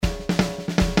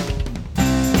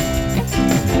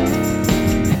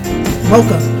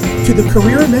Welcome to the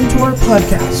Career Mentor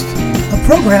Podcast, a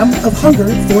program of Hunger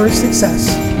for Success,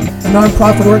 a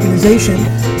nonprofit organization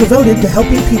devoted to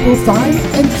helping people find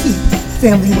and keep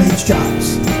family wage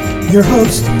jobs. Your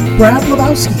host, Brad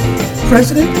Lebowski,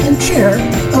 President and Chair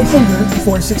of Hunger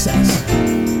for Success.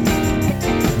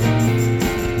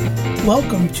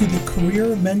 Welcome to the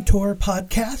Career Mentor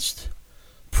Podcast,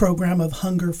 program of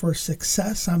Hunger for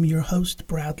Success. I'm your host,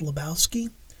 Brad Lebowski.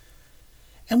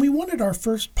 And we wanted our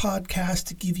first podcast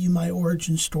to give you my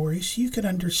origin story so you could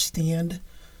understand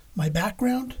my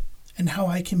background and how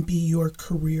I can be your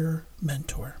career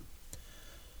mentor.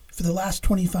 For the last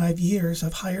 25 years,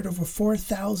 I've hired over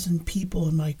 4,000 people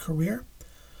in my career,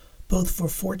 both for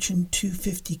Fortune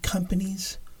 250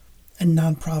 companies and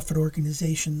nonprofit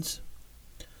organizations.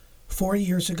 4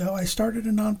 years ago, I started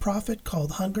a nonprofit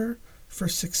called Hunger for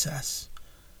Success.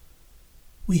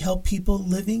 We help people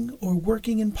living or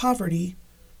working in poverty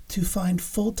to find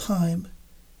full-time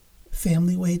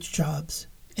family wage jobs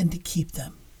and to keep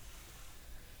them.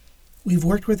 We've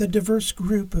worked with a diverse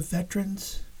group of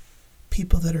veterans,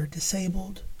 people that are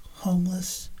disabled,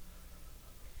 homeless,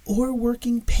 or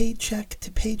working paycheck to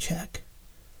paycheck,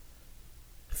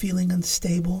 feeling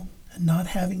unstable and not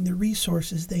having the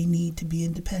resources they need to be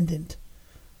independent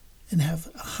and have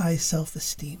a high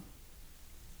self-esteem.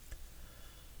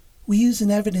 We use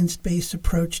an evidence-based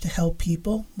approach to help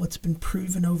people, what's been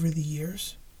proven over the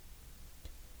years.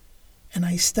 And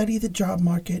I study the job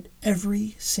market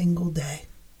every single day.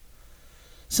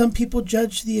 Some people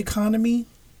judge the economy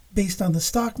based on the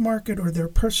stock market or their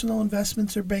personal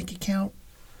investments or bank account.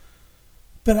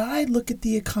 But I look at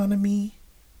the economy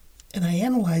and I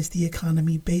analyze the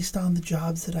economy based on the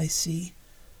jobs that I see,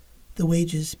 the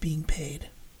wages being paid.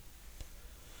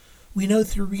 We know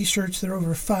through research there are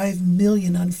over 5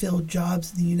 million unfilled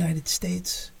jobs in the United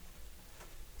States.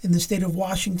 In the state of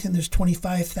Washington, there's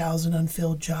 25,000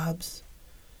 unfilled jobs.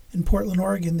 In Portland,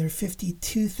 Oregon, there are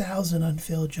 52,000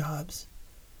 unfilled jobs.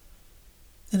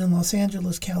 And in Los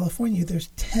Angeles, California, there's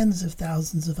tens of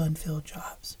thousands of unfilled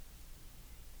jobs.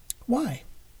 Why?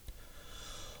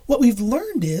 What we've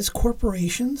learned is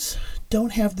corporations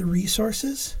don't have the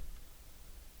resources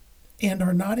and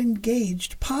are not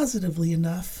engaged positively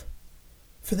enough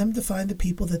for them to find the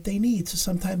people that they need. So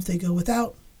sometimes they go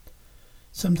without.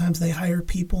 Sometimes they hire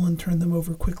people and turn them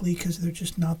over quickly because they're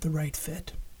just not the right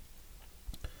fit.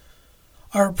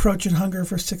 Our approach at Hunger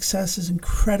for Success is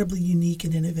incredibly unique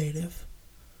and innovative.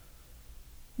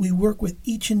 We work with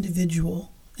each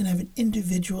individual and have an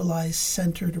individualized,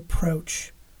 centered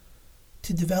approach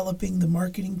to developing the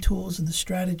marketing tools and the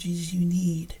strategies you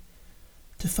need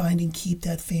to find and keep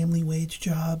that family wage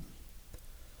job.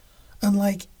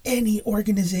 Unlike any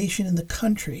organization in the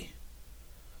country,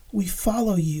 we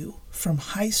follow you from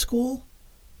high school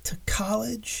to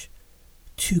college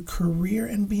to career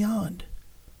and beyond.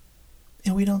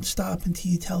 And we don't stop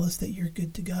until you tell us that you're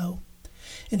good to go.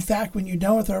 In fact, when you're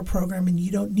done with our program and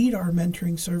you don't need our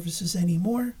mentoring services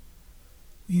anymore,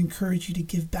 we encourage you to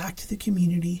give back to the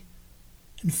community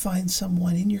and find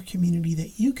someone in your community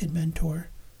that you could mentor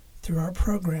through our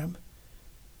program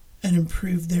and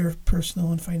improve their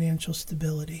personal and financial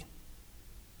stability.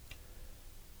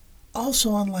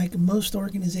 Also, unlike most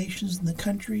organizations in the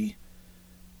country,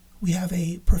 we have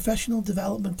a professional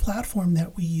development platform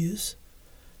that we use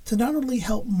to not only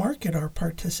help market our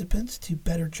participants to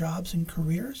better jobs and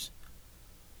careers,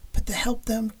 but to help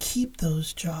them keep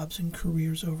those jobs and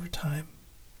careers over time.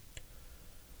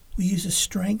 We use a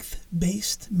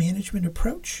strength-based management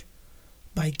approach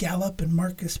by Gallup and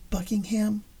Marcus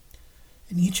Buckingham,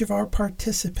 and each of our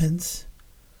participants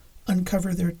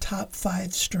uncover their top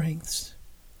 5 strengths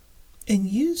and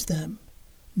use them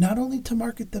not only to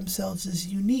market themselves as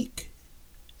unique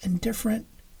and different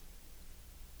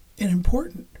and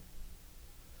important,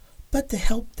 but to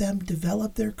help them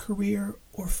develop their career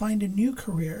or find a new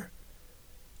career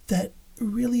that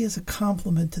really is a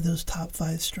complement to those top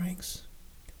 5 strengths.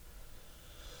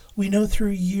 We know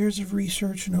through years of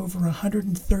research and over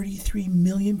 133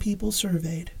 million people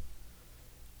surveyed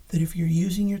that if you're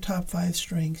using your top 5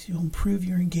 strengths, you'll improve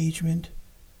your engagement,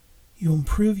 you'll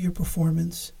improve your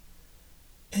performance,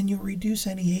 and you'll reduce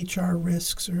any HR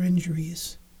risks or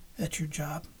injuries at your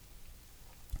job.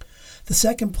 The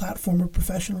second platform of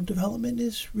professional development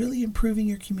is really improving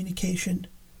your communication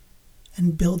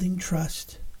and building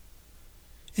trust.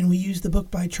 And we use the book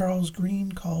by Charles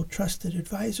Green called Trusted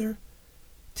Advisor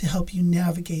to help you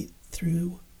navigate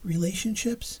through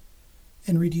relationships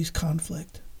and reduce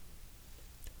conflict.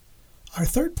 Our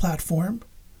third platform,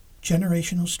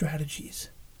 Generational Strategies.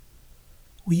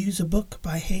 We use a book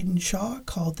by Hayden Shaw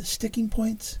called The Sticking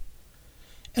Points,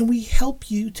 and we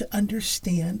help you to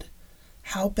understand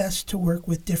how best to work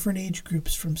with different age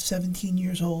groups from 17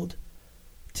 years old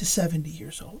to 70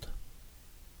 years old.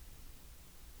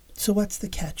 So what's the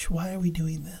catch? Why are we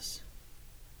doing this?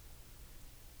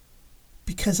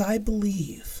 Because I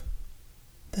believe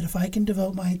that if I can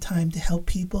devote my time to help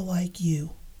people like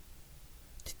you,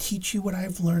 to teach you what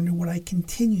I've learned and what I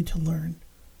continue to learn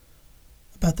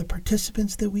about the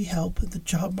participants that we help and the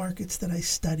job markets that I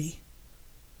study,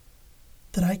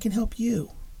 that I can help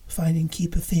you find and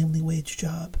keep a family wage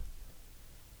job,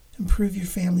 improve your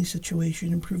family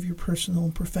situation, improve your personal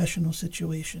and professional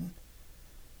situation,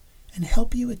 and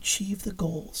help you achieve the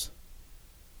goals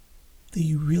that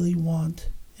you really want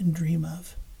and dream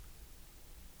of.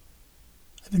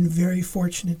 I've been very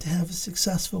fortunate to have a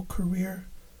successful career.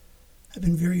 I've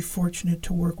been very fortunate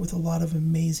to work with a lot of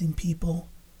amazing people.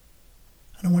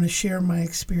 And I want to share my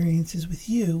experiences with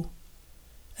you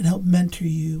and help mentor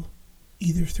you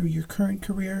either through your current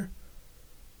career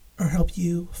or help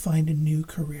you find a new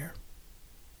career.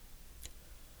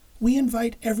 We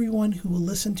invite everyone who will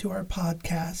listen to our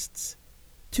podcasts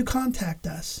to contact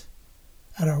us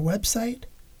at our website,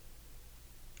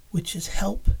 which is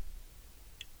help,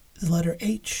 the letter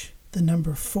H, the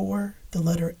number 4, the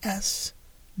letter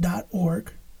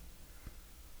S.org,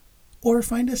 or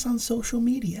find us on social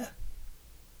media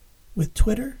with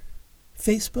Twitter,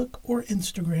 Facebook, or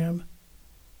Instagram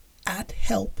at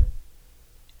help,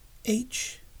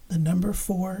 H, the number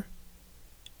 4,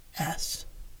 S.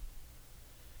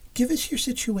 Give us your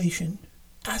situation.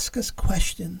 Ask us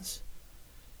questions.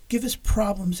 Give us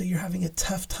problems that you're having a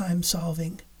tough time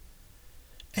solving.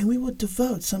 And we will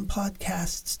devote some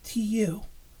podcasts to you,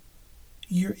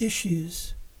 your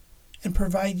issues, and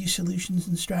provide you solutions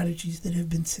and strategies that have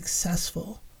been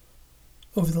successful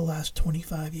over the last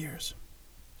 25 years.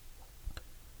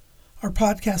 Our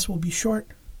podcast will be short,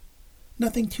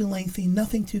 nothing too lengthy,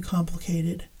 nothing too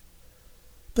complicated,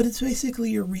 but it's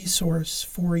basically a resource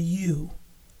for you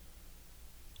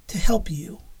to help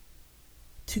you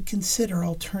to consider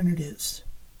alternatives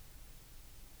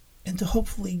and to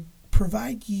hopefully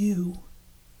provide you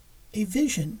a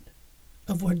vision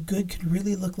of what good can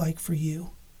really look like for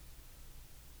you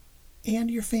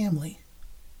and your family.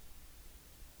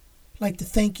 I'd like to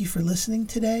thank you for listening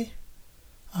today.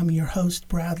 I'm your host,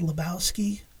 Brad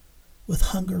Lebowski, with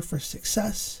Hunger for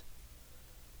Success,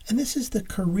 and this is the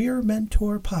Career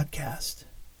Mentor Podcast.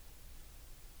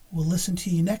 We'll listen to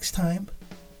you next time,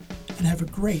 and have a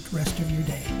great rest of your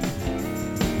day.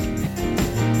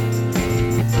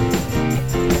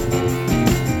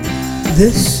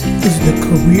 This is the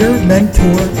Career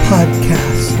Mentor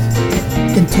Podcast,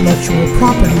 intellectual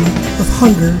property of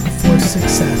Hunger for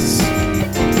Success.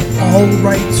 All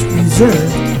rights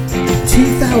reserved,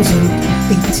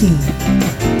 2018.